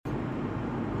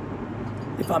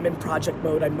if I'm in project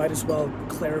mode, I might as well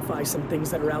clarify some things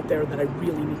that are out there that I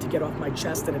really need to get off my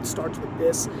chest, and it starts with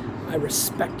this. I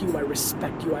respect you, I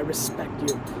respect you, I respect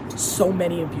you. So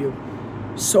many of you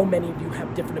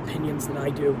have different opinions than I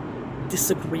do.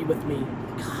 Disagree with me,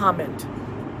 comment,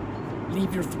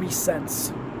 leave your 3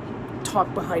 cents,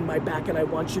 talk behind my back, and I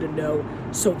want you to know,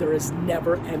 so there is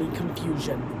never any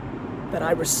confusion, that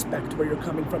I respect where you're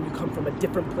coming from. You come from a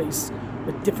different place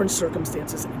with different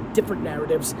circumstances and different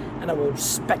narratives, and I will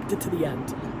respect it to the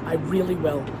end. I really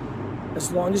will.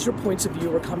 As long as your points of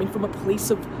view are coming from a place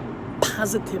of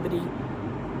positivity,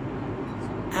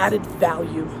 added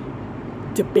value,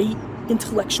 debate,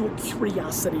 intellectual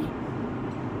curiosity,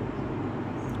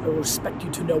 I will respect you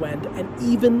to no end. And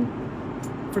even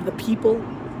for the people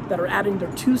that are adding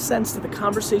their 2 cents to the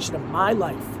conversation of my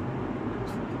life,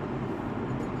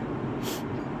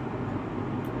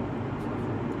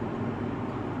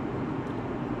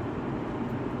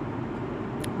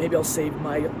 maybe I'll save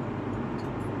my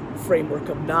framework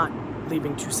of not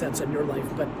leaving 2 cents on your life,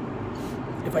 but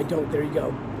if I don't, there you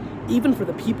go. Even for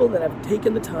the people that have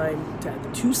taken the time to add the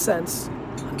 2 cents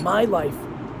on my life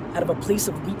out of a place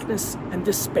of weakness and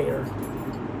despair,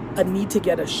 a need to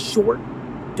get a short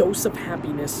dose of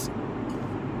happiness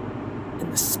in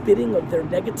the spitting of their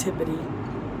negativity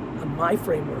on my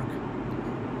framework,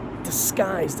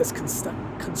 disguised as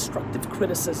constructive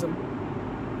criticism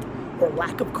or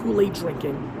lack of Kool-Aid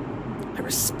drinking, I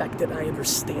respect it, I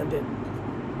understand it,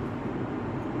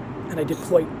 and I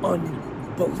deploy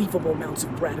unbelievable amounts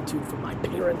of gratitude for my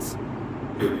parents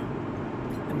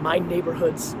and my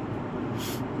neighborhoods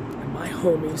and my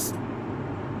homies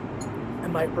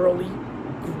and my early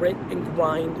grit and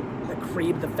grind that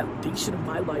created the foundation of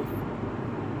my life.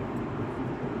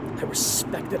 I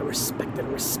respect it, I respect it, I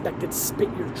respect it. Spit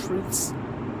your truths.